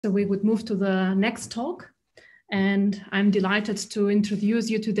So we would move to the next talk. And I'm delighted to introduce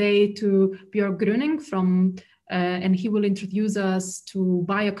you today to Björn Grüning and he will introduce us to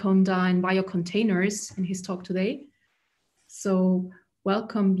Bioconda and Biocontainers in his talk today. So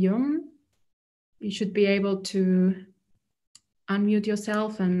welcome, Björn. You should be able to unmute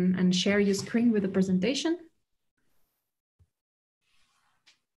yourself and share your screen with the presentation.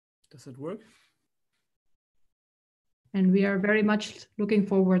 Does it work? And we are very much looking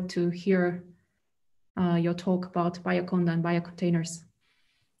forward to hear your talk about Bioconda and Biocontainers.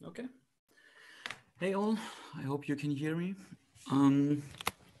 Okay. Hey all, I hope you can hear me.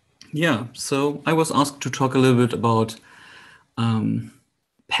 Yeah, so I was asked to talk a little bit about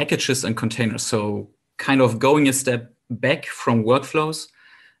packages and containers. So kind of going a step back from workflows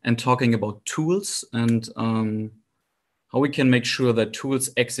and talking about tools and how we can make sure that tools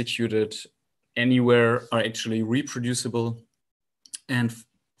executed anywhere are actually reproducible and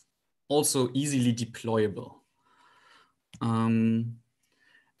also easily deployable.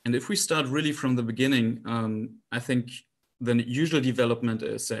 And if we start really from the beginning, I think the usual development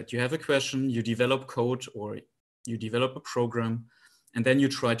is that you have a question, you develop code or you develop a program, and then you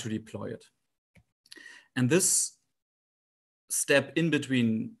try to deploy it. And this step in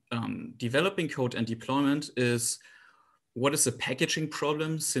between developing code and deployment is what is a packaging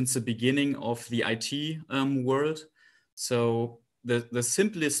problem since the beginning of the IT world. So the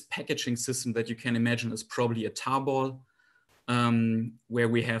simplest packaging system that you can imagine is probably a tarball, where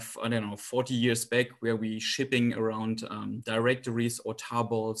we have, I don't know, 40 years back, where we shipping around directories or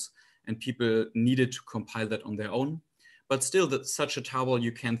tarballs, and people needed to compile that on their own. But still, that such a tarball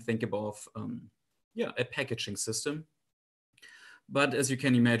you can think about, a packaging system. But as you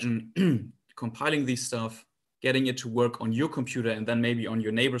can imagine, compiling these stuff, getting it to work on your computer and then maybe on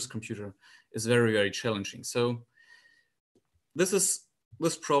your neighbor's computer is very, very challenging. So this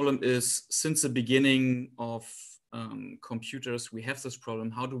problem is since the beginning of computers, we have this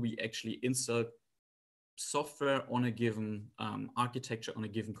problem. How do we actually install software on a given architecture on a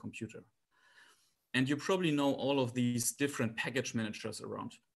given computer? And you probably know all of these different package managers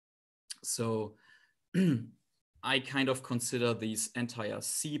around. So I kind of consider these entire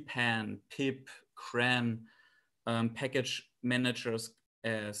CPAN, pip, CRAN package managers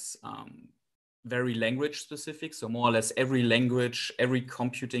as very language specific. So more or less every language, every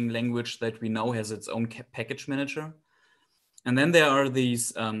computing language that we know has its own package manager. And then there are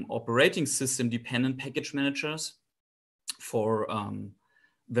these operating system dependent package managers for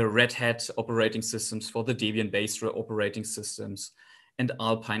the Red Hat operating systems, for the Debian-based operating systems, and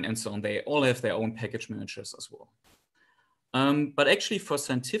Alpine and so on. They all have their own package managers as well. But actually for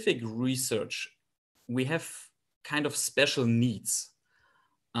scientific research, we have kind of special needs.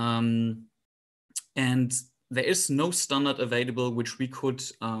 And there is no standard available which we could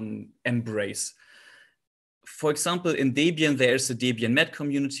embrace. For example, in Debian, there's a Debian Met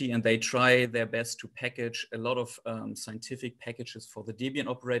community, and they try their best to package a lot of scientific packages for the Debian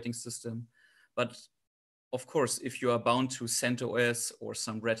operating system. But of course, if you are bound to CentOS or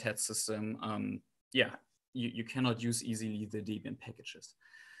some Red Hat system, you cannot use easily the Debian packages.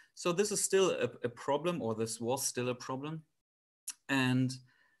 So this is still a problem, or this was still a problem. And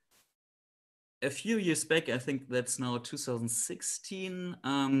a few years back, I think that's now 2016,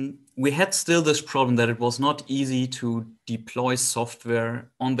 we had still this problem that it was not easy to deploy software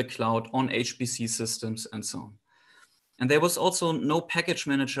on the cloud, on HPC systems, and so on. And there was also no package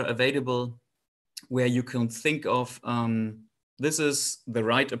manager available where you can think of, this is the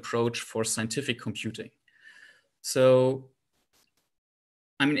right approach for scientific computing. So,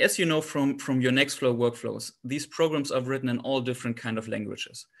 I mean, as you know from your Nextflow workflows, these programs are written in all different kind of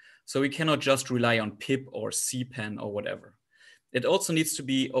languages. So we cannot just rely on pip or CPAN or whatever. It also needs to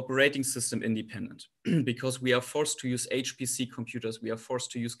be operating system independent because we are forced to use HPC computers, we are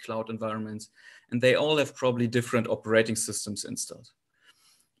forced to use cloud environments, and they all have probably different operating systems installed.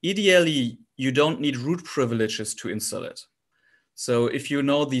 Ideally, you don't need root privileges to install it. So if you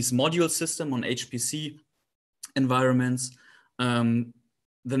know these module system on HPC environments,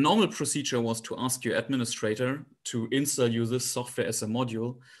 the normal procedure was to ask your administrator to install you this software as a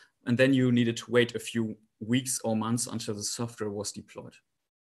module, and then you needed to wait a few weeks or months until the software was deployed.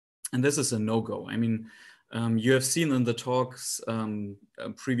 And this is a no-go. I mean, you have seen in the talks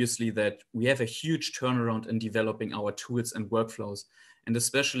previously that we have a huge turnaround in developing our tools and workflows, and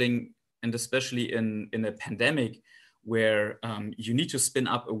especially in a pandemic where you need to spin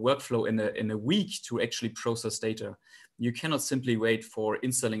up a workflow in a week to actually process data. You cannot simply wait for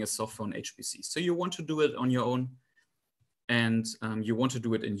installing a software on HPC. So you want to do it on your own, and you want to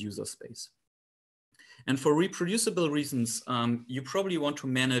do it in user space. And for reproducible reasons, you probably want to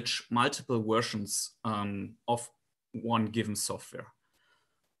manage multiple versions of one given software.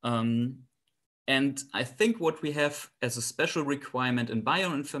 And I think what we have as a special requirement in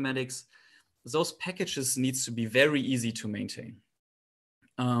bioinformatics, those packages needs to be very easy to maintain.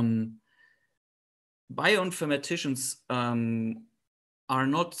 Bioinformaticians are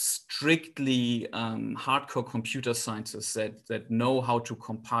not strictly hardcore computer scientists that know how to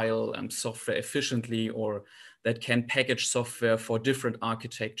compile software efficiently, or that can package software for different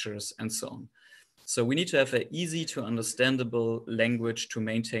architectures and so on. So we need to have an easy to understandable language to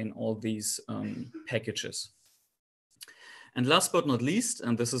maintain all these packages. And last but not least,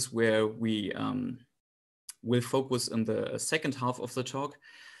 and this is where we will focus in the second half of the talk,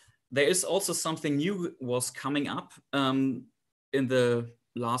 there is also something new was coming up in the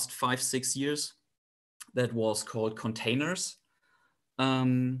last 5-6 years that was called containers.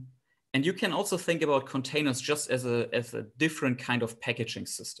 And you can also think about containers just as a different kind of packaging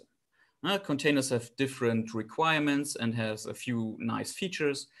system. Containers have different requirements and has a few nice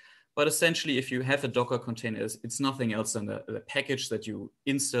features, but essentially if you have a Docker container, it's nothing else than a package that you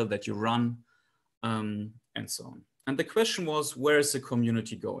install, that you run, and so on. And the question was, where is the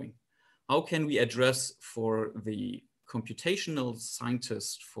community going? How can we address for the computational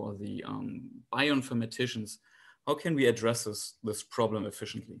scientists, for the bioinformaticians, how can we address this problem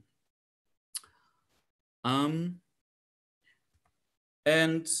efficiently? And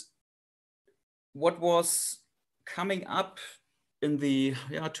what was coming up in the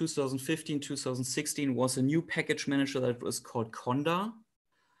 2015, 2016 was a new package manager that was called Conda,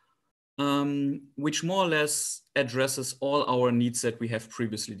 which more or less addresses all our needs that we have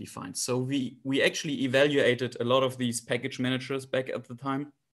previously defined. So we actually evaluated a lot of these package managers back at the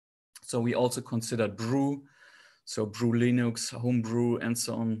time. So we also considered Brew, so Brew Linux, Homebrew, and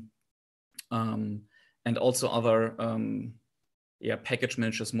so on, and also other package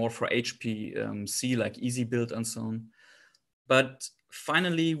managers more for HPC, like EasyBuild and so on. But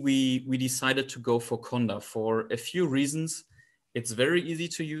finally, we decided to go for Conda for a few reasons. It's very easy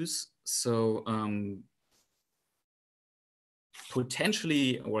to use. So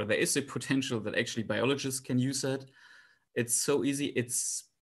potentially, or there is a potential that actually biologists can use it. It's so easy.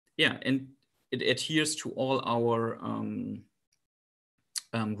 And it adheres to all our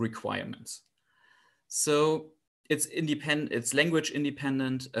requirements. So it's independent, it's language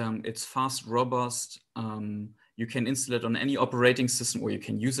independent, it's fast, robust. You can install it on any operating system, or you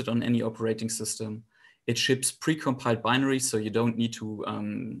can use it on any operating system. It ships pre-compiled binaries, so you don't need to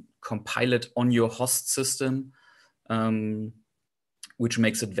compile it on your host system, which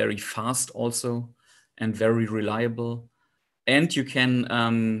makes it very fast also and very reliable. And you can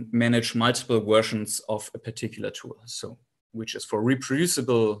manage multiple versions of a particular tool, so which is for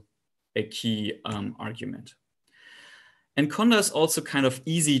reproducible a key argument. And Conda is also kind of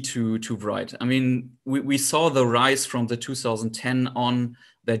easy to write. I mean, we saw the rise from the 2010 on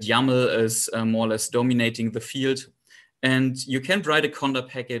that YAML is more or less dominating the field. And you can write a Conda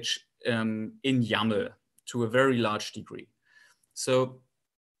package in YAML to a very large degree. So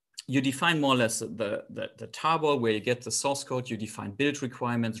you define more or less the tarball where you get the source code, you define build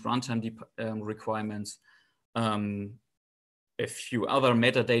requirements, runtime requirements, a few other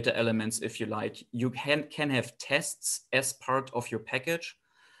metadata elements, if you like. You can have tests as part of your package,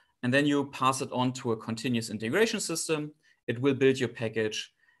 and then you pass it on to a continuous integration system. It will build your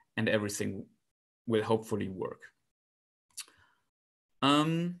package, and everything will hopefully work.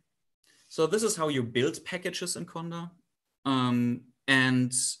 So this is how you build packages in Conda.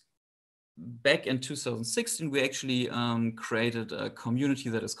 And back in 2016, we actually created a community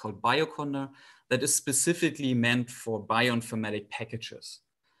that is called Bioconda, that is specifically meant for bioinformatic packages.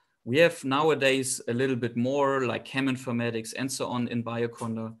 We have nowadays a little bit more like cheminformatics and so on in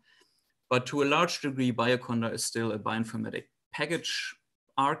Bioconda, but to a large degree, Bioconda is still a bioinformatic package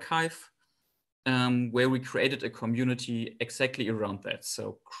archive where we created a community exactly around that.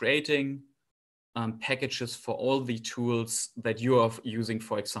 So creating packages for all the tools that you are using,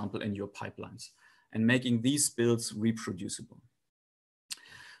 for example, in your pipelines, and making these builds reproducible.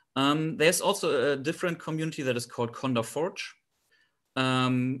 There's also a different community that is called Conda Forge.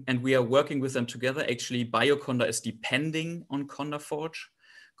 And we are working with them together. Actually, Bioconda is depending on Conda Forge.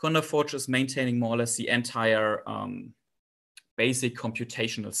 Conda Forge is maintaining more or less the entire basic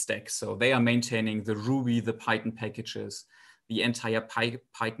computational stack. So they are maintaining the Ruby, the Python packages, the entire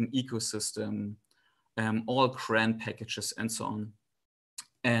Python ecosystem, all CRAN packages, and so on.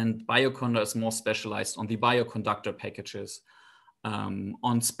 And Bioconda is more specialized on the bioconductor packages,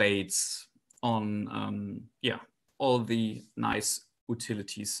 on spades, on all the nice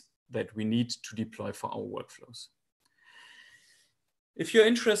utilities that we need to deploy for our workflows. If you're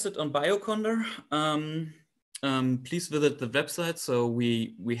interested on Bioconda, please visit the website. So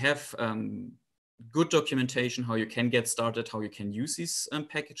we have good documentation how you can get started, how you can use these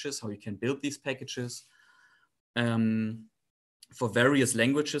packages, how you can build these packages for various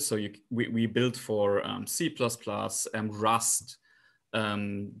languages. So we build for C++, Rust,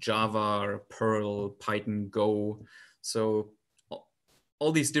 Java, Perl, Python, Go. So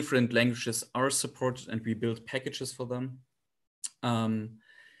all these different languages are supported and we build packages for them.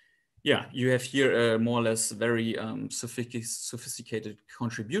 Yeah, you have here a more or less very sophisticated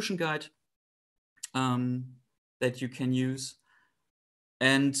contribution guide that you can use.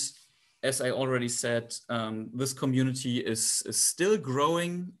 And as I already said, this community is still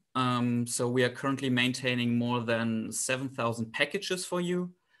growing. So we are currently maintaining more than 7,000 packages for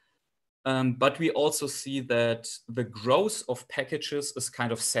you. But we also see that the growth of packages is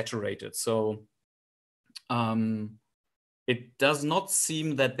kind of saturated. So it does not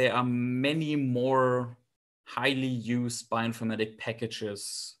seem that there are many more highly used bioinformatic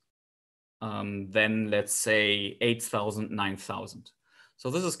packages than, let's say, 8,000, 9,000. So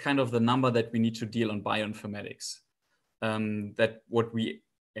this is kind of the number that we need to deal on bioinformatics, that what we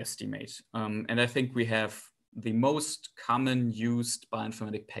estimate. And I think we have the most common used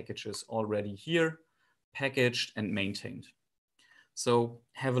bioinformatic packages already here, packaged and maintained. So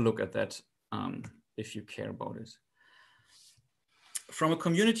have a look at that if you care about it. From a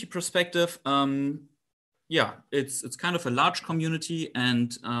community perspective, yeah, it's kind of a large community,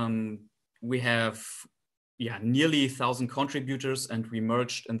 and we have nearly 1,000 contributors, and we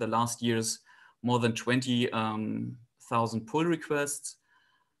merged in the last years more than 20,000 pull requests.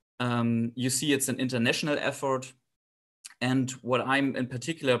 You see it's an international effort. And what I'm in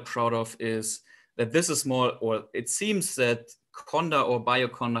particular proud of is that this is more, or it seems that Conda or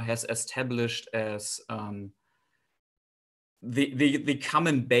Bioconda has established as the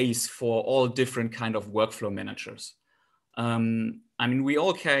common base for all different kind of workflow managers. I mean, we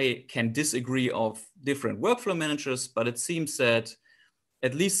all can disagree of different workflow managers, but it seems that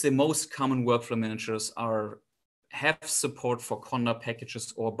at least the most common workflow managers have support for Conda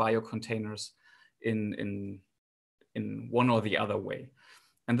packages or biocontainers in one or the other way.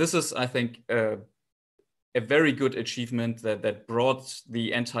 And this is, I think, a very good achievement that brought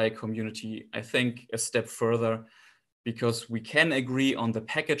the entire community, I think, a step further, because we can agree on the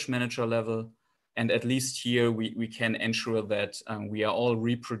package manager level. And at least here, we can ensure that we are all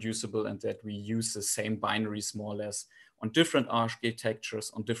reproducible and that we use the same binaries more or less on different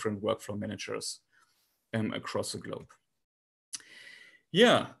architectures, on different workflow managers across the globe.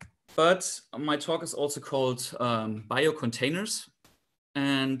 Yeah, but my talk is also called Biocontainers.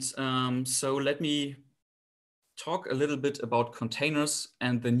 And so let me talk a little bit about containers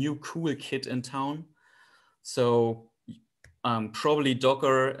and the new cool kid in town. So probably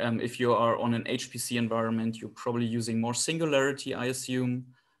Docker, if you are on an HPC environment, you're probably using more Singularity, I assume,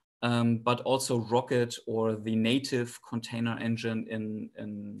 but also Rocket or the native container engine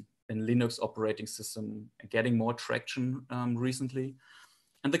in Linux operating system getting more traction recently.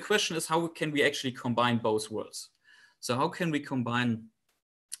 And the question is, how can we actually combine both worlds? So how can we combine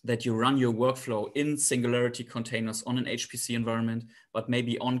that you run your workflow in Singularity containers on an HPC environment, but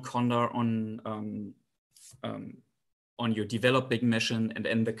maybe on Conda, on your developing machine and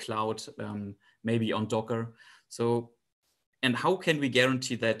in the cloud, maybe on Docker. So, and how can we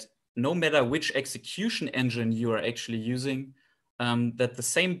guarantee that no matter which execution engine you are actually using, that the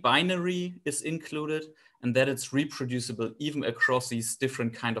same binary is included and that it's reproducible even across these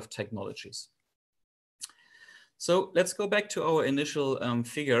different kind of technologies. So let's go back to our initial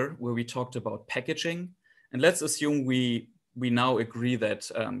figure where we talked about packaging. And let's assume we now agree that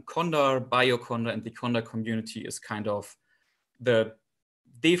Conda, Bioconda, and the Conda community is kind of the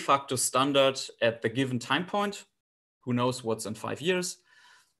de facto standard at the given time point. Who knows what's in 5 years?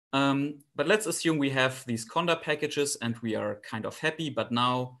 But let's assume we have these Conda packages and we are kind of happy, but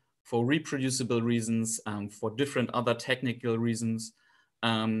now for reproducible reasons, for different other technical reasons,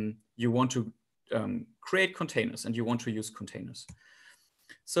 you want to create containers and you want to use containers.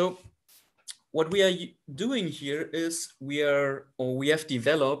 So what we are doing here is we have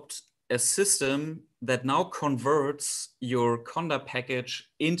developed a system that now converts your Conda package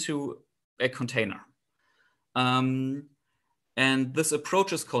into a container. And this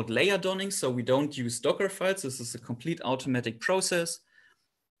approach is called layer donning. So we don't use Docker files. This is a complete automatic process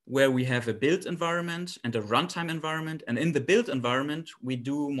where we have a build environment and a runtime environment. And in the build environment, we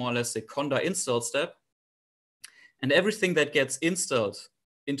do more or less a Conda install step. And everything that gets installed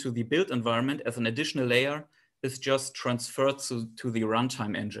into the build environment as an additional layer is just transferred to the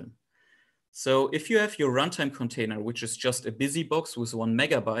runtime engine. So if you have your runtime container, which is just a busy box with 1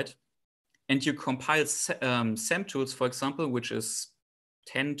 megabyte, and you compile SAM tools, for example, which is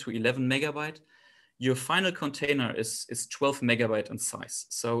 10 to 11 megabyte, your final container is 12 megabyte in size.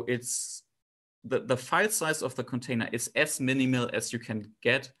 So it's the file size of the container is as minimal as you can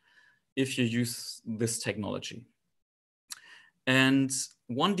get if you use this technology. And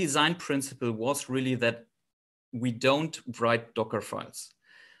one design principle was really that we don't write Docker files.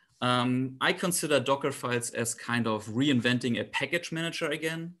 I consider Docker files as kind of reinventing a package manager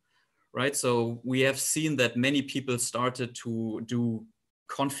again, right? So we have seen that many people started to do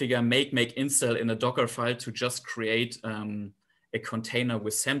configure, make, install in a Docker file to just create a container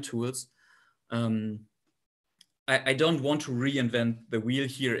with SAM tools. I don't want to reinvent the wheel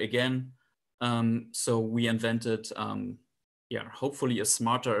here again. So we invented, hopefully a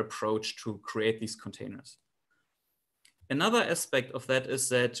smarter approach to create these containers. Another aspect of that is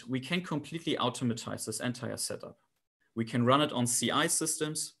that we can completely automatize this entire setup. We can run it on CI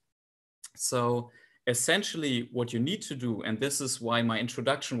systems. So essentially what you need to do, and this is why my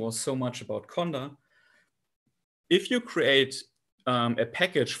introduction was so much about Conda, if you create a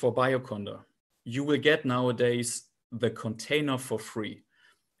package for Bioconda, you will get nowadays the container for free.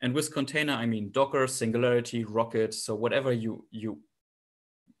 And with container, I mean Docker, Singularity, Rocket, so whatever you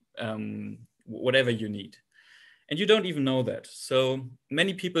need. And you don't even know that. So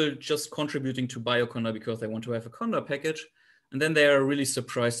many people just contributing to Bioconda because they want to have a Conda package. And then they are really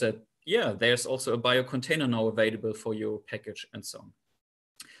surprised that, yeah, there's also a Biocontainer now available for your package and so on.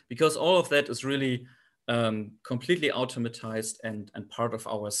 Because all of that is really completely automatized and part of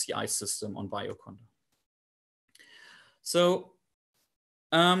our CI system on Bioconda. So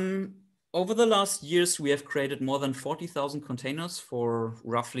over the last years, we have created more than 40,000 containers for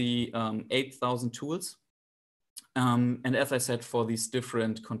roughly 8,000 tools. And as I said, for these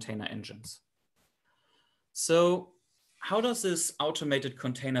different container engines. So how does this automated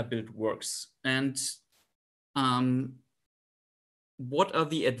container build works? And what are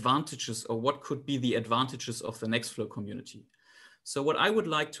the advantages, or what could be the advantages of the Nextflow community? So what I would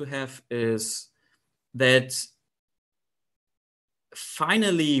like to have is that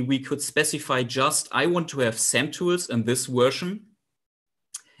finally we could specify just, I want to have SAM tools in this version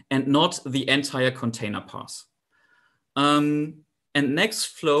and not the entire container path. And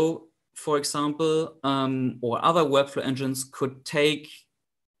Nextflow, for example, or other workflow engines could take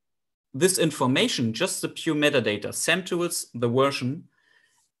this information, just the pure metadata, SAM tools, the version,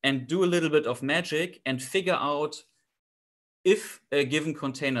 and do a little bit of magic and figure out if a given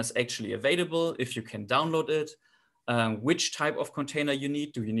container is actually available, if you can download it, which type of container you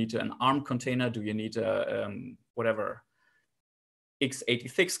need. Do you need an ARM container? Do you need a whatever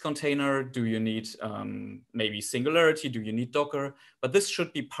x86 container? Do you need maybe Singularity? Do you need Docker? But this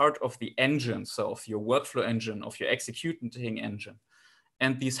should be part of the engine, so of your workflow engine, of your executing engine.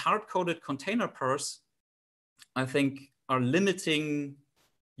 And these hard-coded container pairs, I think, are limiting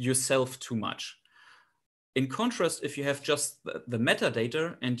yourself too much. In contrast, if you have just the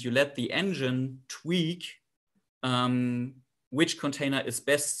metadata and you let the engine tweak which container is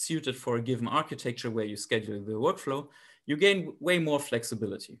best suited for a given architecture where you schedule the workflow, you gain way more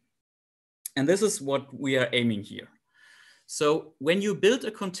flexibility. And this is what we are aiming here. So when you build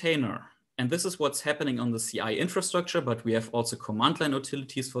a container, and this is what's happening on the CI infrastructure, but we have also command line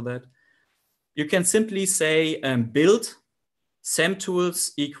utilities for that, you can simply say build SAM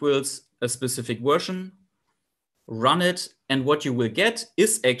tools equals a specific version, run it, and what you will get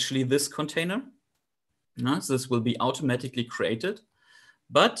is actually this container. So this will be automatically created,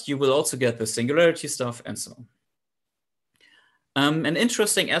 but you will also get the Singularity stuff and so on. An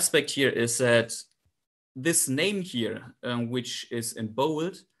interesting aspect here is that this name here, which is in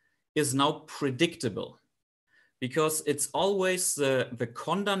bold, is now predictable because it's always the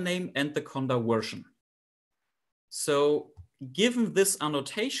Conda name and the Conda version. So given this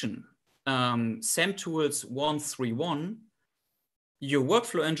annotation, SAM tools 131, your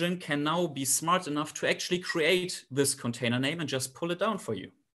workflow engine can now be smart enough to actually create this container name and just pull it down for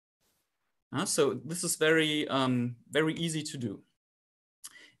you. So this is very, very easy to do.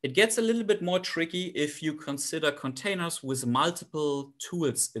 It gets a little bit more tricky if you consider containers with multiple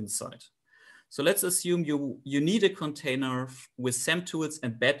tools inside. So let's assume you need a container with SAM tools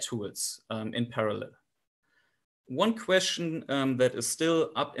and bad tools in parallel. One question that is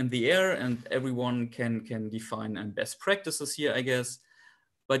still up in the air, and everyone can define best practices here, I guess,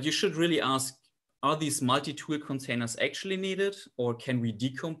 but you should really ask, are these multi-tool containers actually needed, or can we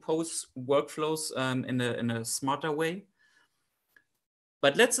decompose workflows in a smarter way?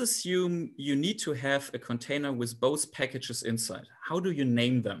 But let's assume you need to have a container with both packages inside. How do you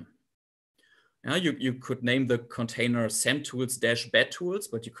name them? Yeah, you could name the container samtools-bad-tools,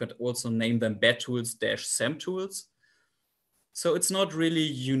 but you could also name them bad-tools-samtools. So it's not really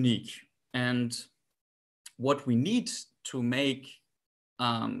unique. And what we need to make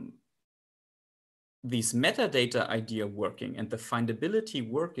these metadata idea working and the findability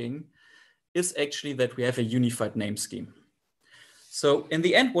working is actually that we have a unified name scheme. So in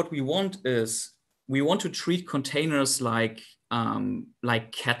the end, what we want is we want to treat containers like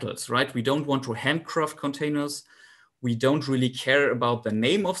kettles, right? We don't want to handcraft containers. We don't really care about the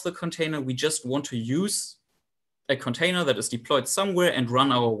name of the container. We just want to use a container that is deployed somewhere and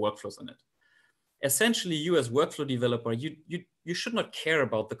run our workflows in it. Essentially, you as workflow developer, you should not care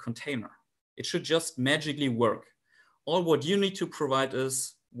about the container. It should just magically work. All what you need to provide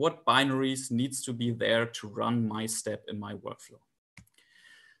is what binaries needs to be there to run my step in my workflow.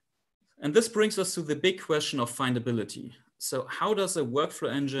 And this brings us to the big question of findability. So how does a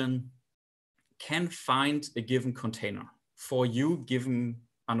workflow engine can find a given container for you given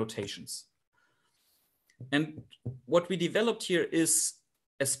annotations? And what we developed here is,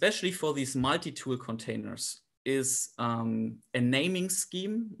 especially for these multi-tool containers, is a naming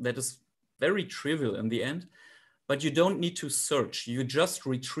scheme that is very trivial in the end, but you don't need to search. You just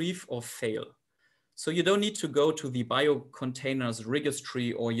retrieve or fail. So you don't need to go to the Biocontainers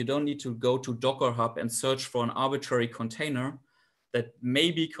registry, or you don't need to go to Docker Hub and search for an arbitrary container that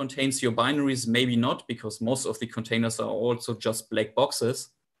maybe contains your binaries, maybe not, because most of the containers are also just black boxes.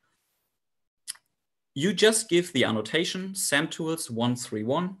 You just give the annotation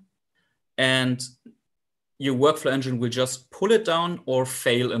samtools131, and your workflow engine will just pull it down or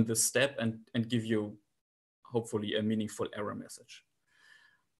fail in this step and give you hopefully a meaningful error message.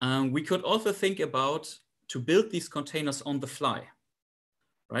 We could also think about to build these containers on the fly,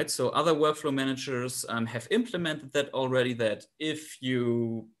 right? So other workflow managers have implemented that already, that if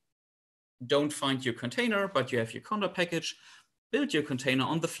you don't find your container, but you have your conda package, build your container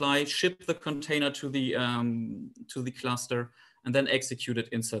on the fly, ship the container to the cluster, and then execute it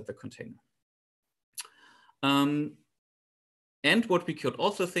inside the container. And what we could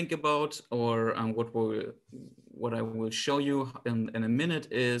also think about, or what I will show you in a minute,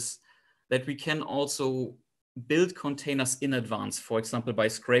 is that we can also build containers in advance, for example, by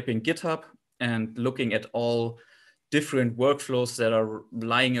scraping GitHub and looking at all different workflows that are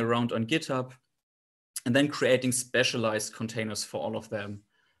lying around on GitHub, and then creating specialized containers for all of them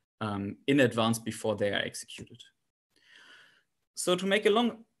in advance before they are executed. So to make a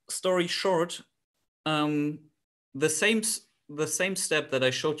long story short, the same step that I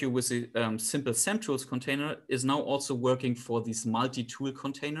showed you with the simple samtools container is now also working for these multi-tool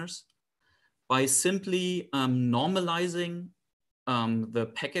containers by simply normalizing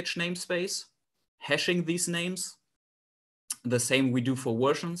the package namespace, hashing these names, the same we do for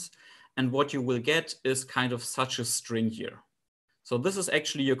versions. And what you will get is kind of such a string here. So this is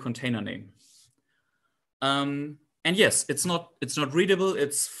actually your container name. And yes, it's not readable.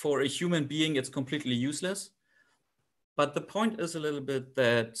 It's for a human being, it's completely useless. But the point is a little bit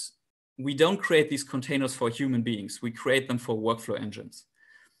that we don't create these containers for human beings. We create them for workflow engines.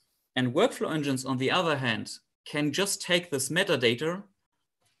 And workflow engines, on the other hand, can just take this metadata,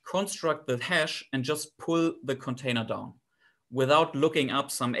 construct the hash, and just pull the container down without looking up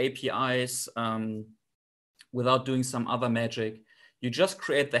some APIs, without doing some other magic. You just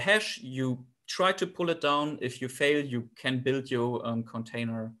create the hash, you try to pull it down. If you fail, you can build your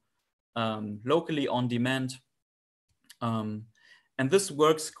container locally on demand. And this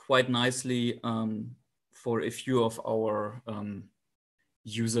works quite nicely for a few of our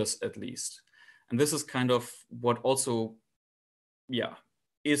users, at least. And this is kind of what also,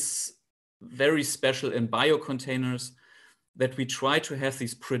 is very special in biocontainers, that we try to have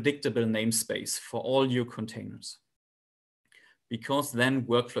this predictable namespace for all your containers, because then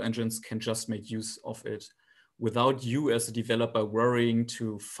workflow engines can just make use of it without you as a developer worrying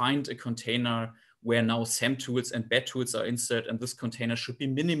to find a container where now samtools and bad-tools are inserted, and this container should be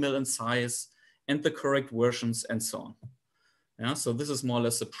minimal in size and the correct versions and so on. Yeah, so this is more or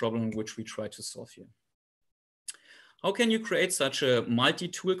less the problem which we try to solve here. How can you create such a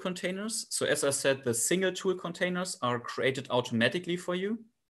multi-tool containers? So as I said, the single tool containers are created automatically for you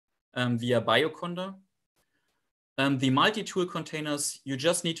via Bioconda. The multi-tool containers, you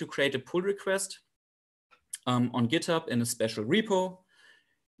just need to create a pull request on GitHub in a special repo.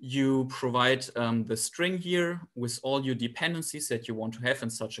 You provide the string here with all your dependencies that you want to have in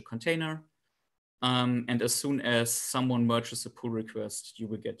such a container. And as soon as someone merges a pull request, you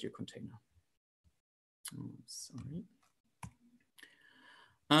will get your container. Oh, sorry.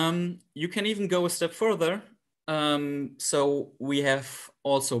 You can even go a step further. So we have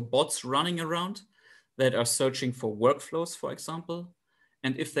also bots running around that are searching for workflows, for example.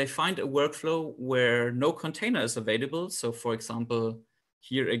 And if they find a workflow where no container is available, so for example,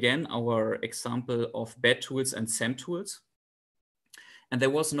 here again, our example of bed tools and SEM tools, and there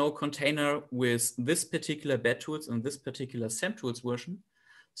was no container with this particular bed tools and this particular SEM tools version.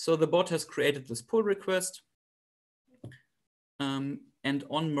 So the bot has created this pull request, and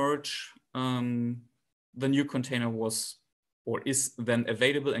on merge, the new container was or is then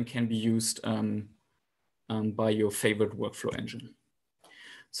available and can be used by your favorite workflow engine.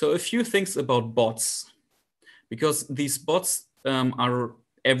 So a few things about bots, because these bots are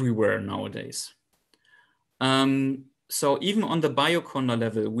everywhere nowadays. So even on the Bioconda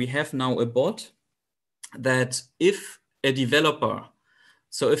level, we have now a bot that if a developer,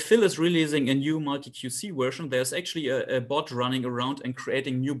 so if Phil is releasing a new multi-QC version, there's actually a bot running around and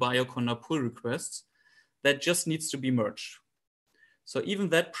creating new Bioconda pull requests that just needs to be merged. So even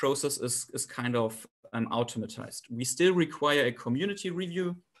that process is kind of automatized. We still require a community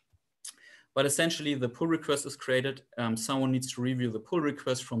review, but essentially the pull request is created. Someone needs to review the pull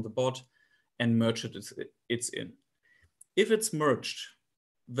request from the bot and merge it's in. If it's merged,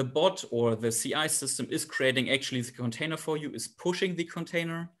 the bot or the CI system is creating actually the container for you, is pushing the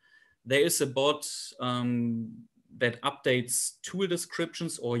container. There is a bot that updates tool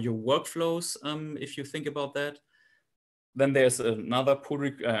descriptions or your workflows, if you think about that. Then there's another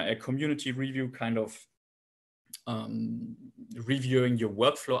a community review kind of reviewing your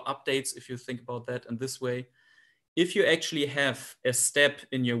workflow updates, if you think about that in this way. If you actually have a step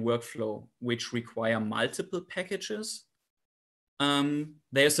in your workflow which require multiple packages,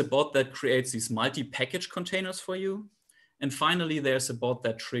 there's a bot that creates these multi-package containers for you. And finally, there's a bot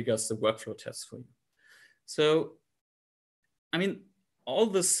that triggers the workflow test for you. So, I mean, all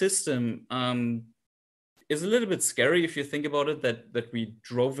the system is a little bit scary if you think about it, that we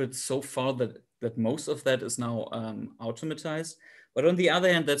drove it so far that most of that is now automatized. But on the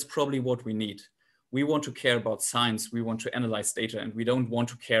other hand, that's probably what we need. We want to care about science. We want to analyze data, and we don't want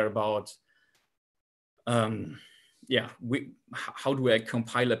to care about how do I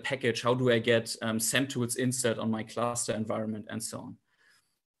compile a package? How do I get SEM tools insert on my cluster environment and so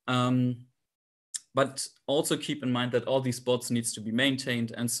on? But also keep in mind that all these bots needs to be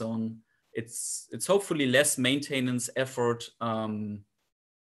maintained and so on. It's hopefully less maintenance effort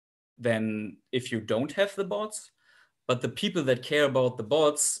than if you don't have the bots. But the people that care about the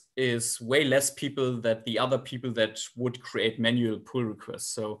bots is way less people than the other people that would create manual pull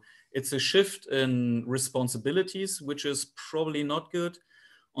requests. So it's a shift in responsibilities, which is probably not good.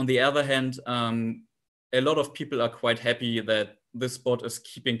 On the other hand, a lot of people are quite happy that this bot is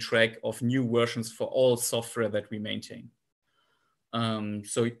keeping track of new versions for all software that we maintain.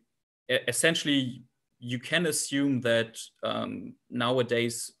 So essentially, you can assume that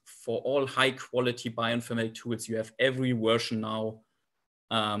nowadays, for all high quality bioinformatic tools, you have every version now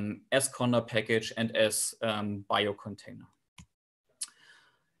as Conda package and as Biocontainer.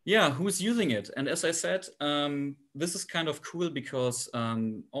 Yeah, who's using it? And as I said, this is kind of cool because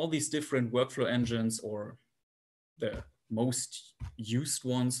all these different workflow engines, or the most used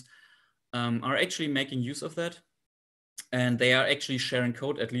ones, are actually making use of that. And they are actually sharing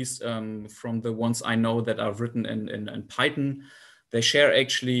code, at least from the ones I know that are written in Python. They share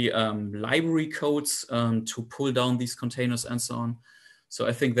actually library codes to pull down these containers and so on. So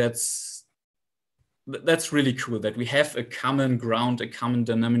I think that's really cool that we have a common ground, a common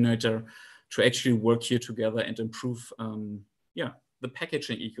denominator to actually work here together and improve the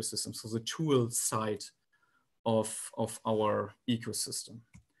packaging ecosystem, so the tool side of our ecosystem.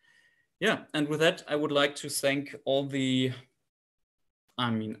 Yeah, and with that, I would like to thank all the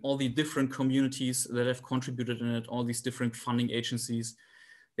different communities that have contributed in it, all these different funding agencies.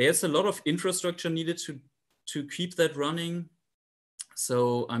 There's a lot of infrastructure needed to keep that running.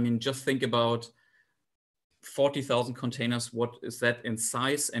 So, I mean, just think about 40,000 containers, what is that in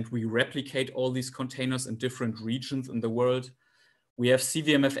size? And we replicate all these containers in different regions in the world. We have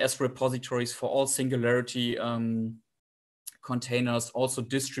CVMFS repositories for all Singularity containers, also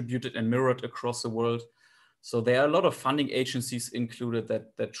distributed and mirrored across the world. So there are a lot of funding agencies included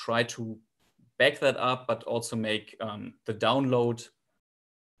that try to back that up, but also make the download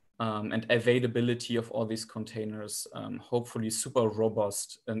and availability of all these containers hopefully super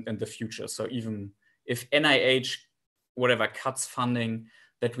robust in the future. So even if NIH, whatever, cuts funding,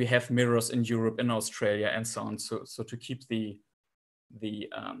 that we have mirrors in Europe, in Australia, and so on. So to keep the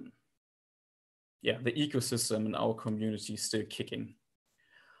ecosystem in our community still kicking.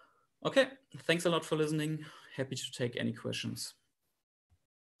 Okay, thanks a lot for listening. Happy to take any questions.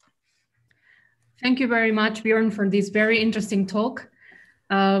 Thank you very much, Björn, for this very interesting talk.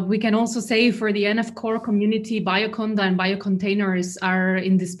 We can also say for the NF Core community, Bioconda and Biocontainers are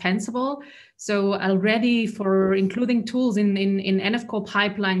indispensable. So already for including tools in NF Core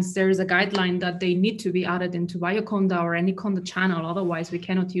pipelines, there is a guideline that they need to be added into Bioconda or any Conda channel. Otherwise, we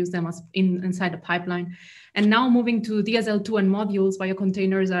cannot use them as inside the pipeline. And now moving to DSL2 and modules,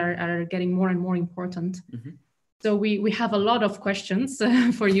 Biocontainers are getting more and more important. Mm-hmm. So we have a lot of questions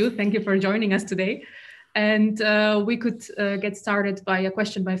for you. Thank you for joining us today. And we could get started by a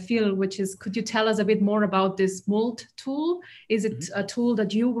question by Phil, which is, could you tell us a bit more about this mold tool? Is it a tool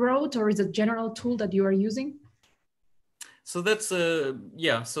that you wrote, or is it a general tool that you are using? So that's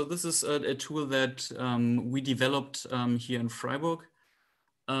so this is a tool that we developed here in Freiburg.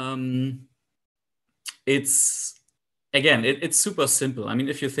 It's super simple. I mean,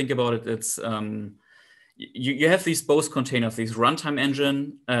 if you think about it, it's you have these both containers, these runtime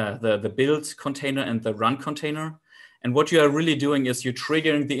engine, the build container and the run container. And what you are really doing is you're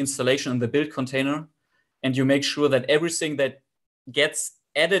triggering the installation in the build container, and you make sure that everything that gets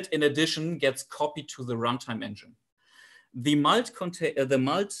added in addition gets copied to the runtime engine. The mult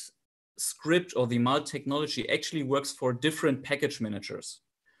script or the mult technology actually works for different package managers.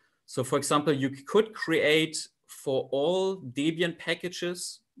 So for example, you could create for all Debian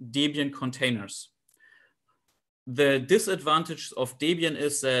packages, Debian containers. The disadvantage of Debian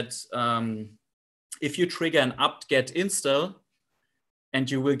is that if you trigger an apt-get install and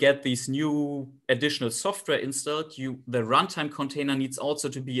you will get these new additional software installed, the runtime container needs also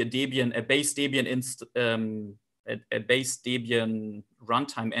to be a base Debian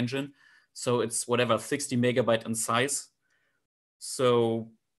runtime engine. So it's whatever, 60 megabyte in size. So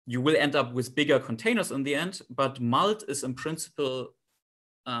you will end up with bigger containers in the end, but mult is in principle,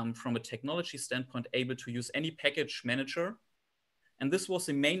 from a technology standpoint, able to use any package manager. And this was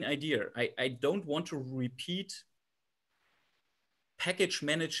the main idea. I don't want to repeat package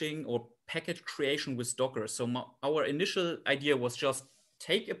managing or package creation with Docker. So our initial idea was just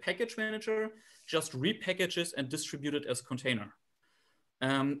take a package manager, just repackage it and distribute it as container.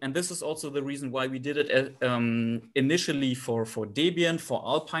 And this is also the reason why we did it initially for Debian, for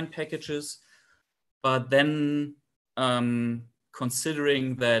Alpine packages. But then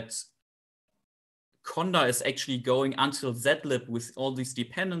considering that Conda is actually going until zlib with all these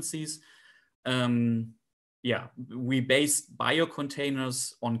dependencies, we based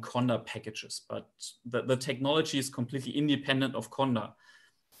Biocontainers on Conda packages, but the technology is completely independent of Conda.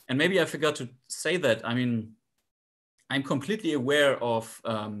 And maybe I forgot to say that. I mean, I'm completely aware of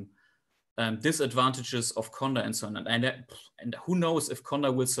disadvantages of Conda and so on. And who knows if Conda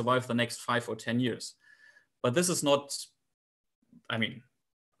will survive the next 5 or 10 years. But this is not, I mean,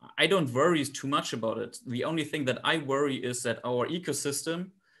 I don't worry too much about it. The only thing that I worry is that our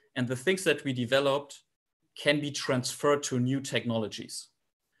ecosystem and the things that we developed can be transferred to new technologies,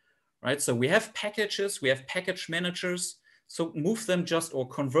 right? So we have packages, we have package managers, so move them or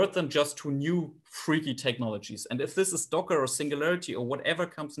convert them just to new freaky technologies. And if this is Docker or Singularity or whatever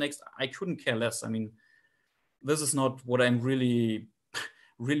comes next, I couldn't care less. I mean, this is not what I'm really,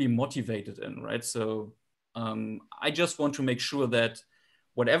 really motivated in, right? So I just want to make sure that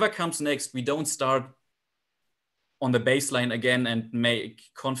whatever comes next, we don't start on the baseline again and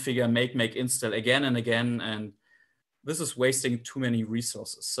configure, make install again and again. And this is wasting too many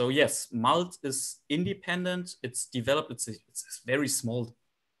resources. So yes, mult is independent. It's developed, it's a very small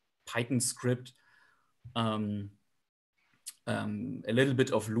Python script, a little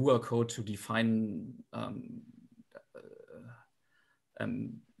bit of Lua code to define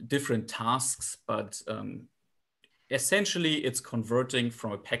different tasks, but essentially it's converting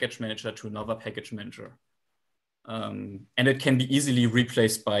from a package manager to another package manager. And it can be easily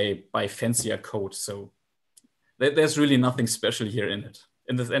replaced by fancier code. So there's really nothing special here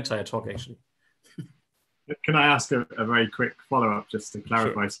in this entire talk, actually. Can I ask a very quick follow-up just to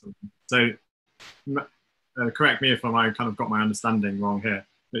clarify something? So correct me if I kind of got my understanding wrong here,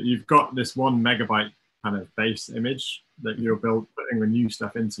 but you've got this 1 megabyte kind of base image that you're putting the new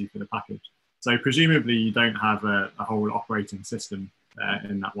stuff into for the package. So presumably you don't have a whole operating system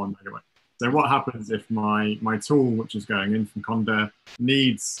in that 1 megabyte. So what happens if my tool, which is going in from Conda,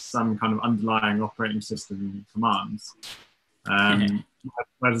 needs some kind of underlying operating system commands?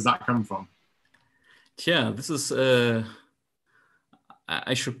 Where does that come from? Yeah, this is.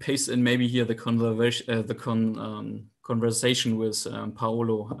 I should paste in maybe here the conversation with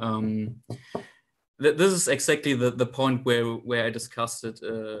Paolo. This is exactly the point where I discussed it.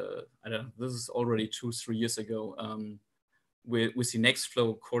 I don't know. This is already 2-3 years ago. With the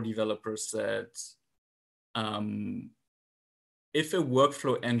Nextflow core developers that if a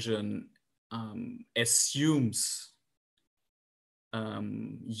workflow engine assumes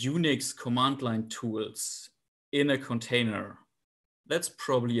Unix command line tools in a container, that's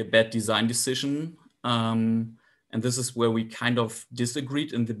probably a bad design decision. And this is where we kind of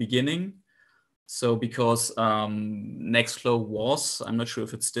disagreed in the beginning. So because Nextflow was, I'm not sure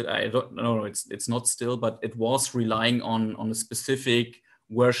if it's still, I don't know, it's not still, but it was relying on a specific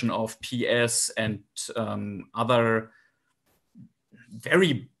version of PS and other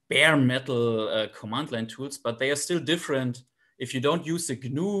very bare metal command line tools, but they are still different if you don't use the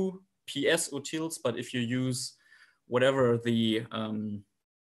GNU PS utils, but if you use whatever the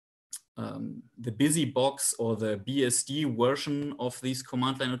BusyBox or the BSD version of these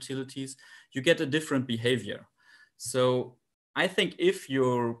command line utilities, you get a different behavior. So I think if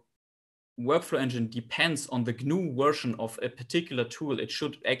your workflow engine depends on the GNU version of a particular tool, it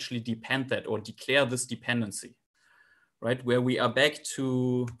should actually depend that or declare this dependency, right? Where we are back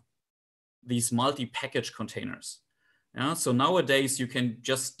to these multi-package containers. Yeah? So nowadays you can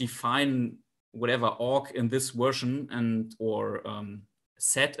just define whatever org in this version and or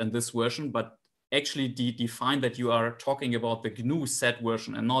set in this version, but actually define that you are talking about the GNU set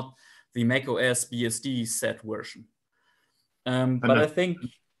version and not the macOS BSD set version. But I think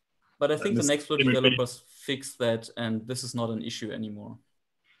the Nextflow developers fixed that, and this is not an issue anymore.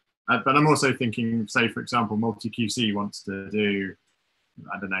 But I'm also thinking, say, for example, multi-QC wants to do,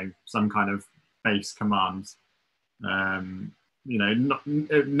 I don't know, some kind of base command. You know,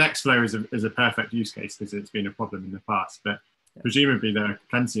 Nextflow is a perfect use case because it's been a problem in the past, but presumably there are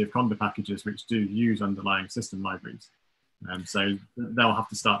plenty of Conda packages which do use underlying system libraries. So they'll have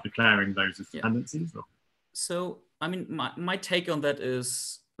to start declaring those as dependencies. Or? So, I mean, my take on that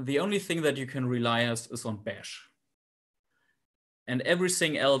is the only thing that you can rely on is on bash. And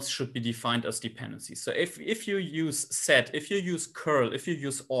everything else should be defined as dependencies. So if you use set, if you use curl, if you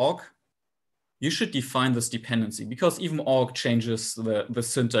use org, you should define this dependency because even org changes the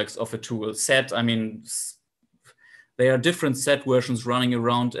syntax of a tool. Set, I mean, there are different set versions running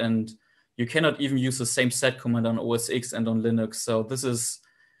around and you cannot even use the same set command on OS X and on Linux. So this is,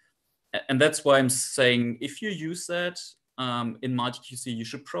 and that's why I'm saying if you use that in multi-QC, you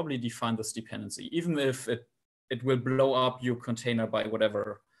should probably define this dependency, even if it will blow up your container by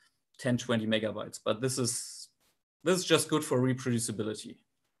whatever, 10, 20 megabytes. But this is just good for reproducibility.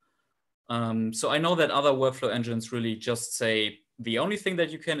 So I know that other workflow engines really just say the only thing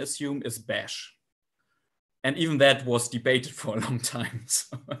that you can assume is bash. And even that was debated for a long time.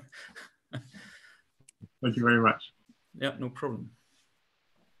 So. Thank you very much. Yeah, no problem.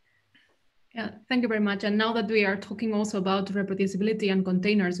 Yeah, thank you very much. And now that we are talking also about reproducibility and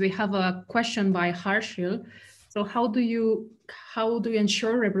containers, we have a question by Harshil. So how do you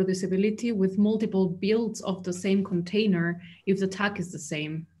ensure reproducibility with multiple builds of the same container if the tag is the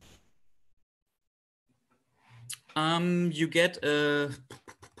same? You get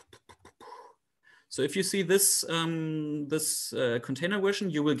so if you see this container version,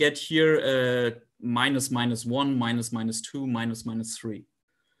 you will get here -1, -2, -3.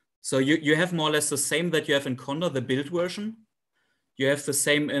 So you have more or less the same that you have in Conda, the build version. You have the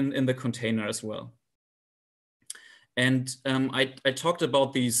same in the container as well. And I talked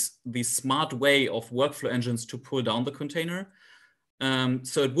about these smart way of workflow engines to pull down the container.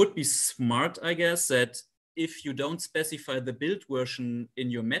 So it would be smart, I guess, that if you don't specify the build version in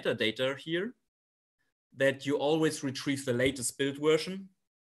your metadata here, that you always retrieve the latest build version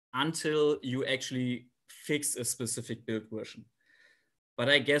until you actually fix a specific build version. But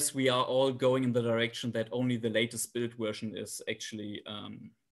I guess we are all going in the direction that only the latest build version is actually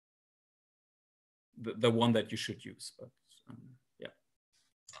the one that you should use. But yeah.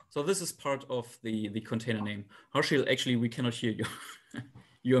 So this is part of the container name. Harshil, actually, we cannot hear you.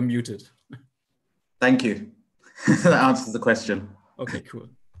 You are muted. Thank you. That answers the question. Okay, cool.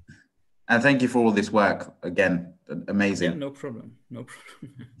 And thank you for all this work. Again, amazing. Yeah, no problem. No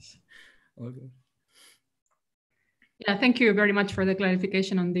problem. All good. Yeah, thank you very much for the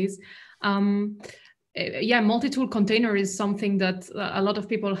clarification on this. Yeah, multi-tool container is something that a lot of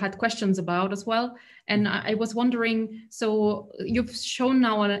people had questions about as well. And I was wondering, so you've shown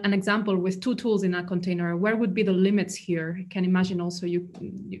now an example with 2 tools in a container. Where would be the limits here? I can imagine also you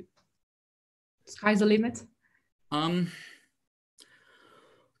sky's the limit?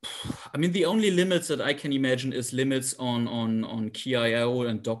 I mean, the only limits that I can imagine is limits on KIO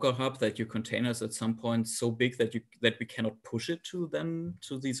and Docker Hub, that your containers at some point so big that we cannot push it to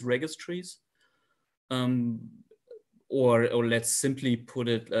these registries. Or let's simply put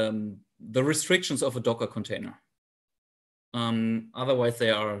it, the restrictions of a Docker container. Otherwise,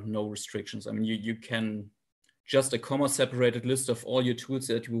 there are no restrictions. I mean, you can just a comma separated list of all your tools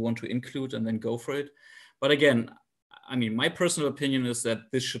that you want to include and then go for it. But again, I mean, my personal opinion is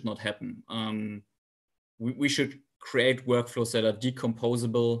that this should not happen. We should create workflows that are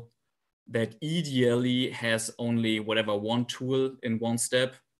decomposable, that ideally has only whatever one tool in one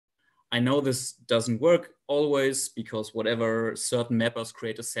step. I know this doesn't work always because whatever certain mappers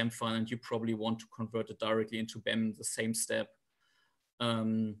create a SAM file and you probably want to convert it directly into BEM in the same step.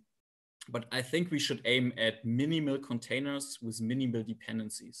 But I think we should aim at minimal containers with minimal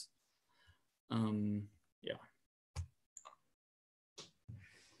dependencies. Yeah.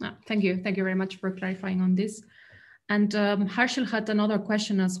 Thank you. Thank you very much for clarifying on this. And Harshil had another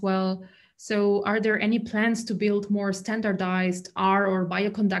question as well. So are there any plans to build more standardized R or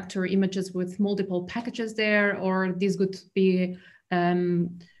bioconductor images with multiple packages there, or this could be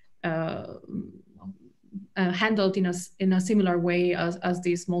handled in a similar way as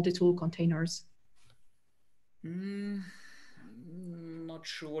these multi-tool containers? Not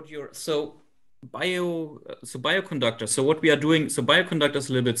sure what you're, bioconductor. So what we are doing, so bioconductor is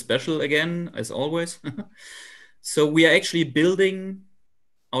a little bit special again, as always. So we are actually building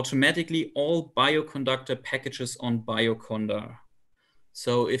automatically all bioconductor packages on Bioconda.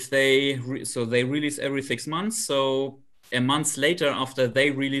 So if they release every 6 months. So a month later after they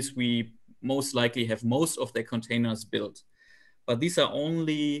release, we most likely have most of their containers built. But these are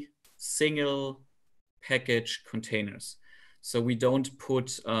only single package containers. So we don't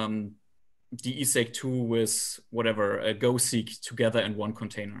put the ESEG2 with whatever, a GoSeek together in one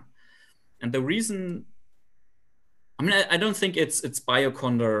container. And the reason, I mean, I don't think it's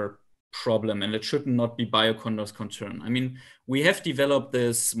Bioconda problem, and it should not be Bioconda's concern. I mean, we have developed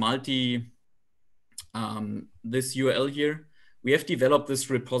this this URL here. We have developed this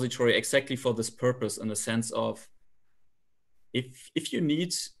repository exactly for this purpose, in the sense of if you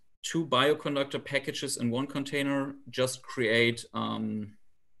need 2 bioconductor packages in one container, just create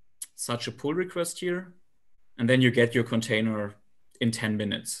such a pull request here, and then you get your container in 10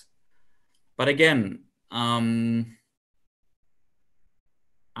 minutes. But again,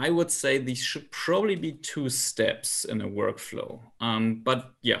 I would say these should probably be 2 steps in a workflow.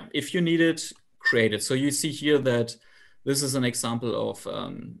 But yeah, if you need it, create it. So you see here that this is an example of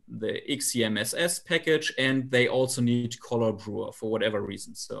the XEMSS package, and they also need Color Brewer for whatever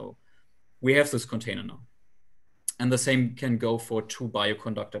reason. So we have this container now. And the same can go for 2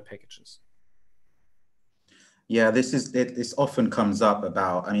 bioconductor packages. Yeah, this often comes up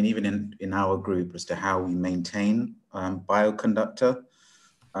about, I mean, even in our group, as to how we maintain bioconductor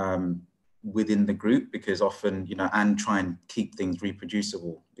within the group, because often, and try and keep things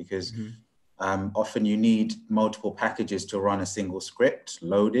reproducible, because often you need multiple packages to run a single script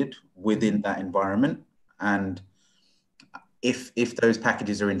loaded within that environment. And if those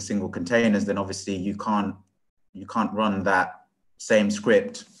packages are in single containers, then obviously you can't run that same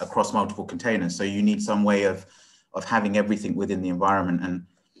script across multiple containers. So you need some way of having everything within the environment. And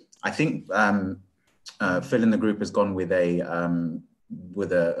I think Phil in the group has gone with a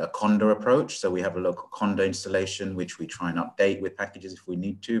Conda approach. So we have a local Conda installation, which we try and update with packages if we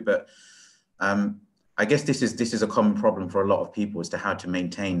need to. But I guess this is a common problem for a lot of people, as to how to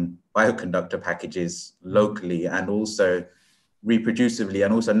maintain bioconductor packages locally and also reproducibly,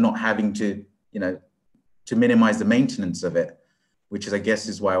 and also not having to minimize the maintenance of it, which is, I guess,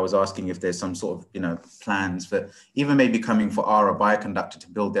 is why I was asking if there's some sort of, plans for even maybe coming for R or Bioconductor to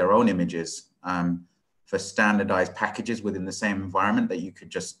build their own images for standardized packages within the same environment that you could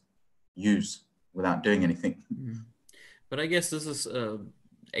just use without doing anything. But I guess this is an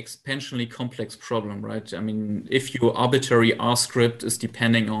exponentially complex problem, right? I mean, if your arbitrary R script is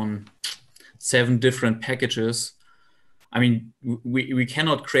depending on 7 different packages, I mean, we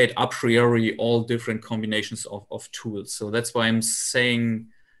cannot create a priori all different combinations of tools. So that's why I'm saying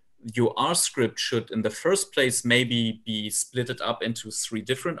your R script should, in the first place, maybe be splitted up into 3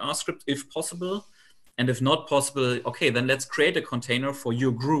 different R scripts, if possible. And if not possible, okay, then let's create a container for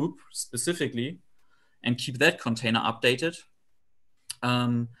your group specifically and keep that container updated.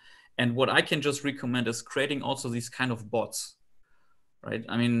 And what I can just recommend is creating also these kind of bots, right?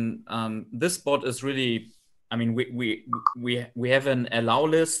 I mean, this bot is really, I mean, we have an allow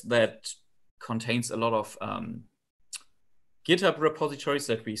list that contains a lot of GitHub repositories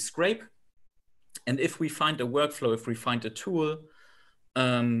that we scrape. And if we find a workflow, if we find a tool,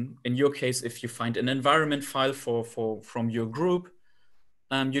 in your case, if you find an environment file from your group,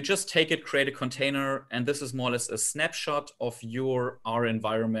 you just take it, create a container, and this is more or less a snapshot of your R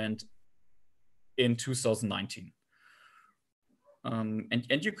environment in 2019.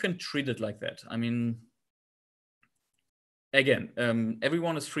 And you can treat it like that. I mean, again,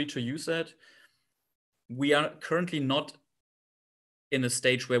 everyone is free to use that. we are currently not in a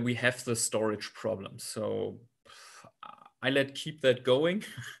stage where we have the storage problem. So I keep that going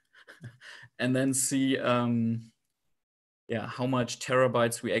and then see how much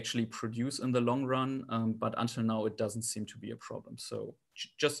terabytes we actually produce in the long run. But until now, it doesn't seem to be a problem. So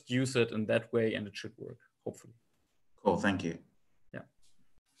just use it in that way and it should work, hopefully. Cool, thank you. Yeah.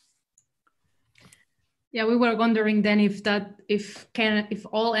 Yeah, we were wondering then if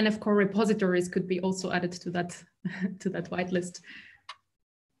all NF core repositories could be also added to that to that whitelist.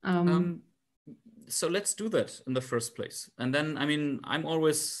 So let's do that in the first place. And then, I mean, I'm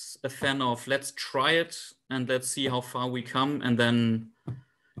always a fan of let's try it and let's see how far we come, and then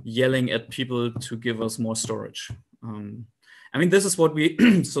yelling at people to give us more storage. I mean, this is what we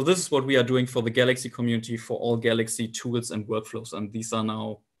so this is what we are doing for the Galaxy community for all Galaxy tools and workflows. And these are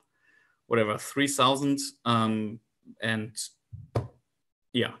now, whatever, 3,000. And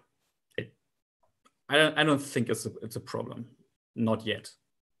yeah, I don't think it's a problem. Not yet.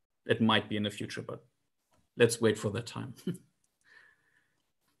 It might be in the future, but let's wait for that time.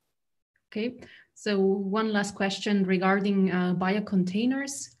 Okay, so one last question regarding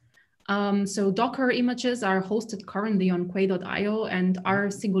biocontainers. So Docker images are hosted currently on Quay.io, and are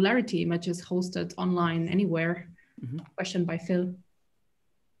Singularity images hosted online anywhere? Question by Phil.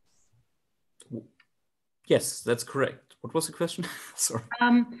 Yes, that's correct. What was the question? Sorry.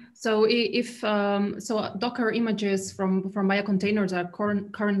 So if Docker images from biocontainers are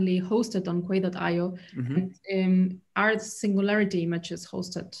currently hosted on Quay.io, are Singularity images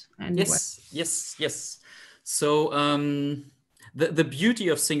hosted anywhere? Yes. So the beauty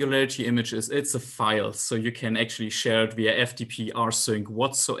of Singularity images, it's a file, so you can actually share it via FTP, rsync,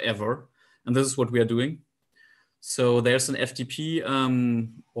 whatsoever, and this is what we are doing. So there's an FTP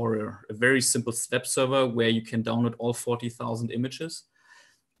or a very simple web server where you can download all 40,000 images.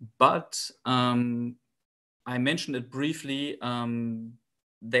 But I mentioned it briefly.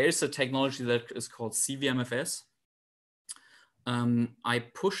 There is a technology that is called CVMFS. I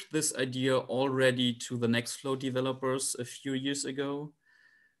pushed this idea already to the Nextflow developers a few years ago.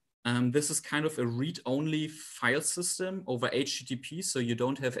 This is kind of a read-only file system over HTTP, so you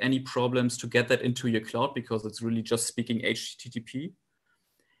don't have any problems to get that into your cloud because it's really just speaking HTTP.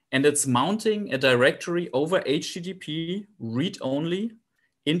 And it's mounting a directory over HTTP read-only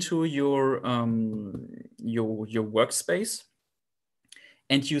into your workspace,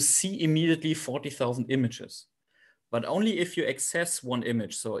 and you see immediately 40,000 images. But only if you access one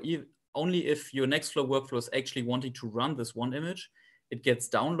image. So only if your Nextflow workflow is actually wanting to run this one image, it gets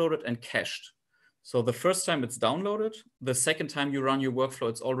downloaded and cached. So the first time it's downloaded, the second time you run your workflow,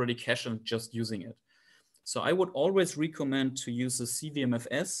 it's already cached and just using it. So I would always recommend to use the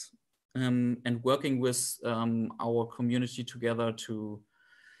CVMFS and working with our community together to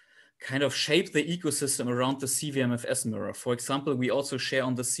kind of shape the ecosystem around the CVMFS mirror. For example, we also share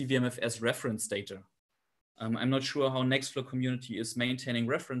on the CVMFS reference data. I'm not sure how Nextflow community is maintaining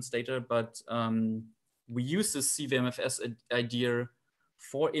reference data, but we use this CVMFS idea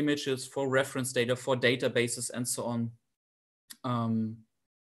for images, for reference data, for databases, and so on. And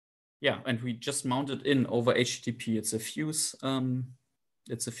we just mount it in over HTTP. It's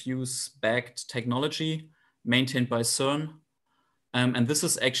a Fuse-backed technology maintained by CERN. And this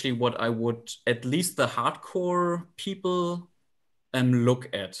is actually what I would, at least the hardcore people, look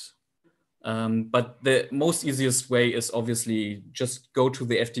at. But the most easiest way is obviously just go to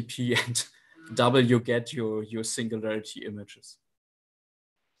the FTP and get your Singularity images.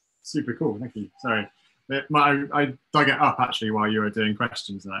 Super cool, thank you. Sorry, I dug it up actually while you were doing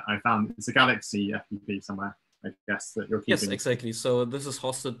questions, and I found it's a Galaxy FTP somewhere, I guess, that you're keeping. Yes, exactly. So this is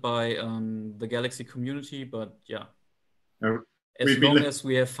hosted by the Galaxy community, but yeah, as long as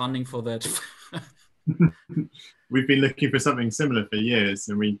we have funding for that. We've been looking for something similar for years,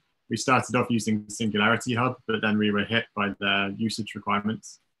 and we started off using Singularity Hub, but then we were hit by the usage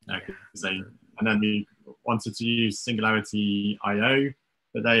requirements. And then we wanted to use Singularity IO,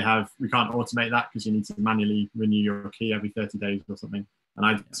 but we can't automate that because you need to manually renew your key every 30 days or something. And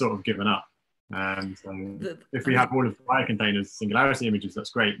I'd sort of given up. And so if we have all of the Biocontainers Singularity images, that's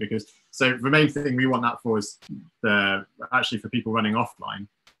great, because so the main thing we want that for is actually for people running offline.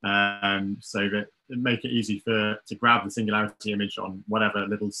 So that it make it easy to grab the Singularity image on whatever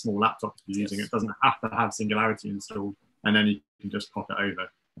little small laptop you're using. It doesn't have to have Singularity installed, and then you can just pop it over.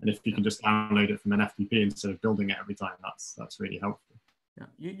 And if you can just download it from an FTP instead of building it every time, that's really helpful. Yeah,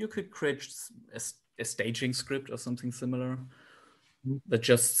 you could create a staging script or something similar that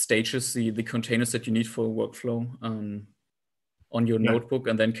just stages the containers that you need for a workflow on your notebook,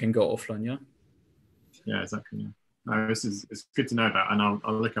 and then can go offline. Yeah. Yeah, exactly. Yeah. No, it's good to know about, and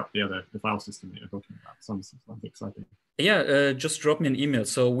I'll look up the file system that you're talking about. Sounds exciting. Yeah, just drop me an email.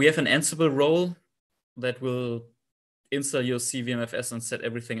 So we have an Ansible role that will install your CVMFS and set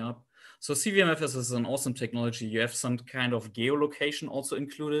everything up. So CVMFS is an awesome technology. You have some kind of geolocation also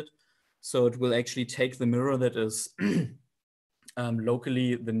included. So it will actually take the mirror that is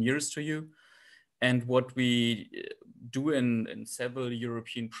locally the nearest to you. And what we do in several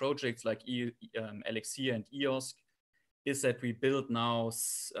European projects like Elixir and EOSC is that we build now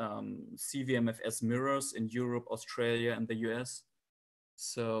CVMFS mirrors in Europe, Australia, and the US.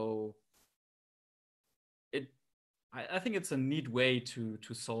 So I think it's a neat way to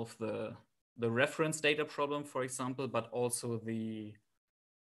solve the reference data problem, for example, but also the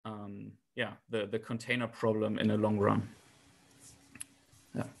container problem in the long run.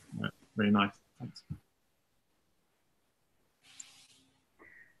 Yeah, very nice. Thanks.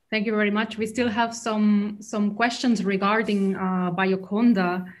 Thank you very much. We still have some questions regarding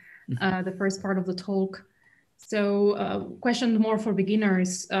Bioconda, the first part of the talk. So question more for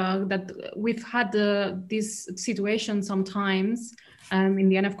beginners, that we've had this situation sometimes in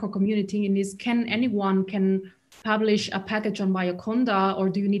the NF Core community, and is anyone can publish a package on Bioconda, or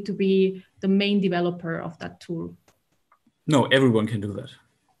do you need to be the main developer of that tool? No, everyone can do that.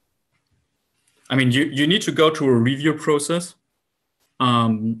 I mean, you need to go through a review process,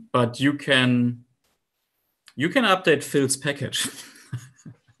 but you can update Phil's package.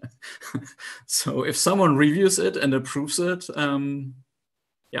 So if someone reviews it and approves it,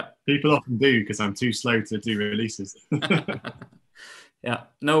 yeah. People often do, because I'm too slow to do releases. Yeah,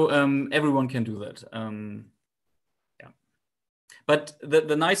 no, everyone can do that. Yeah, but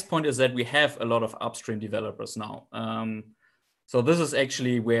the nice point is that we have a lot of upstream developers now. So this is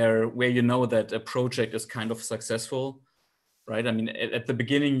actually where you know that a project is kind of successful, right? I mean, at the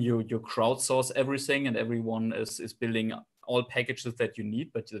beginning, you crowdsource everything, and everyone is building all packages that you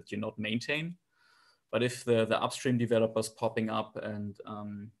need, but that you not maintain. But if the upstream developers popping up, and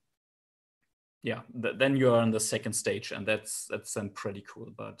then you are in the second stage, and that's then pretty cool.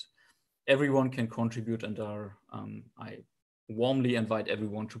 But everyone can contribute, and I warmly invite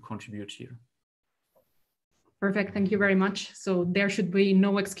everyone to contribute here. Perfect, thank you very much. So there should be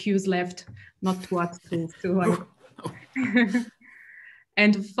no excuse left not to add tools to.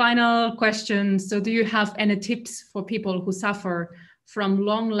 And final question, so do you have any tips for people who suffer from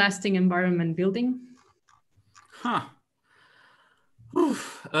long-lasting environment building?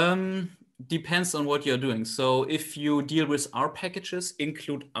 Depends on what you're doing. So if you deal with R packages,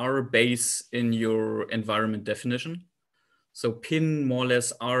 include R base in your environment definition. So pin more or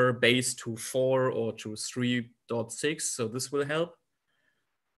less R base to 4 or to 3.6. So this will help.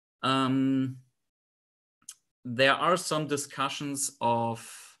 There are some discussions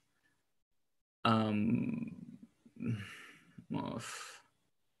of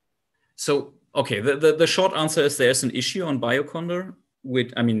so okay, the short answer is there's an issue on Bioconda.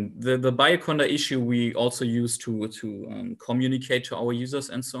 I mean, the Bioconda issue we also use to communicate to our users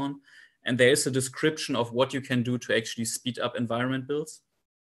and so on. And there is a description of what you can do to actually speed up environment builds.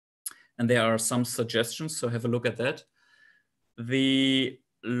 And there are some suggestions, so have a look at that. The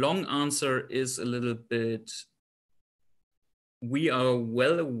long answer is a little bit, we are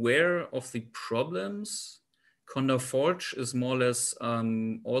well aware of the problems. Conda Forge is more or less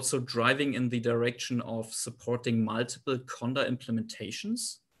also driving in the direction of supporting multiple Conda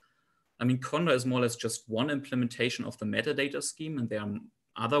implementations. I mean, Conda is more or less just one implementation of the metadata scheme, and there are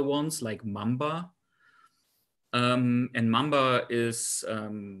other ones like Mamba. And Mamba is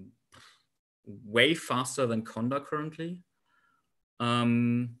way faster than Conda currently.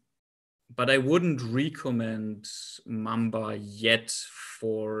 But I wouldn't recommend Mamba yet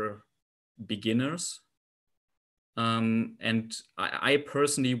for beginners. And I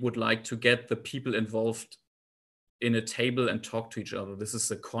personally would like to get the people involved in a table and talk to each other. This is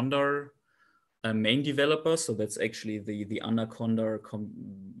the Conda main developer. So that's actually the Anaconda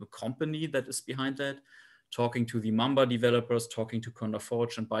company that is behind that. Talking to the Mamba developers, talking to Conda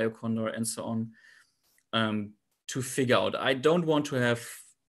Forge and Bioconda and so on, to figure out. I don't want to have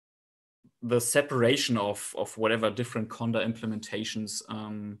the separation of whatever different Conda implementations.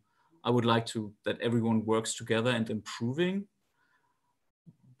 I would like that everyone works together and improving.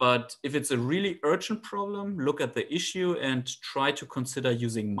 But if it's a really urgent problem, look at the issue and try to consider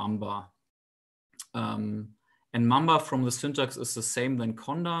using Mamba. And Mamba from the syntax is the same than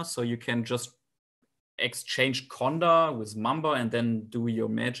Conda, so you can just exchange Conda with Mamba and then do your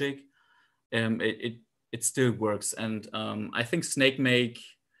magic. It still works. And I think SnakeMake,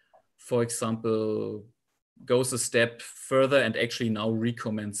 for example, goes a step further and actually now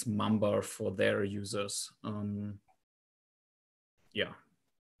recommends Mamba for their users. yeah.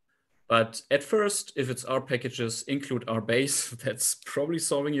 But at first, if it's R packages, include R base. That's probably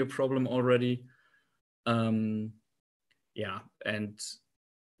solving your problem already. Yeah, and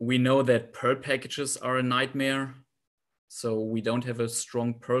we know that Perl packages are a nightmare. So we don't have a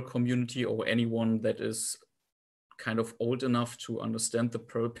strong Perl community or anyone that is kind of old enough to understand the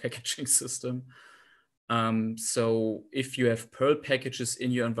Perl packaging system. So if you have Perl packages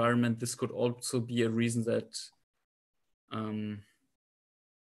in your environment, this could also be a reason that,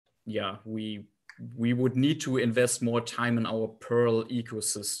 yeah, we would need to invest more time in our Perl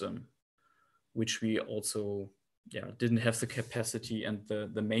ecosystem, which we also didn't have the capacity, and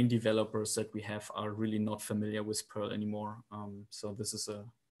the main developers that we have are really not familiar with Perl anymore. So this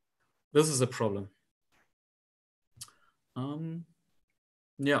is a problem.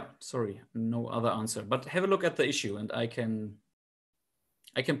 Yeah, sorry, no other answer. But have a look at the issue, and I can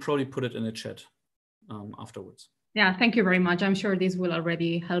probably put it in a chat afterwards. Yeah, thank you very much. I'm sure this will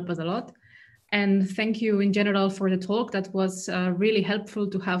already help us a lot. And thank you in general for the talk. That was really helpful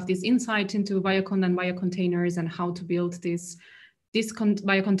to have this insight into Bioconda and biocontainers and how to build these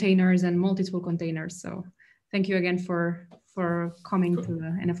biocontainers and multi-tool containers. So thank you again for coming to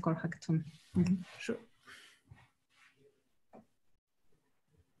the NF Core Hackathon. Mm-hmm. Sure.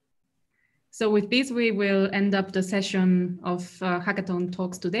 So with this, we will end up the session of Hackathon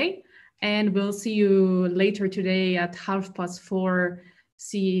Talks today. And we'll see you later today at 4:30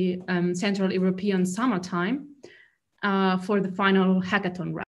 Central European Summer Time for the final hackathon round.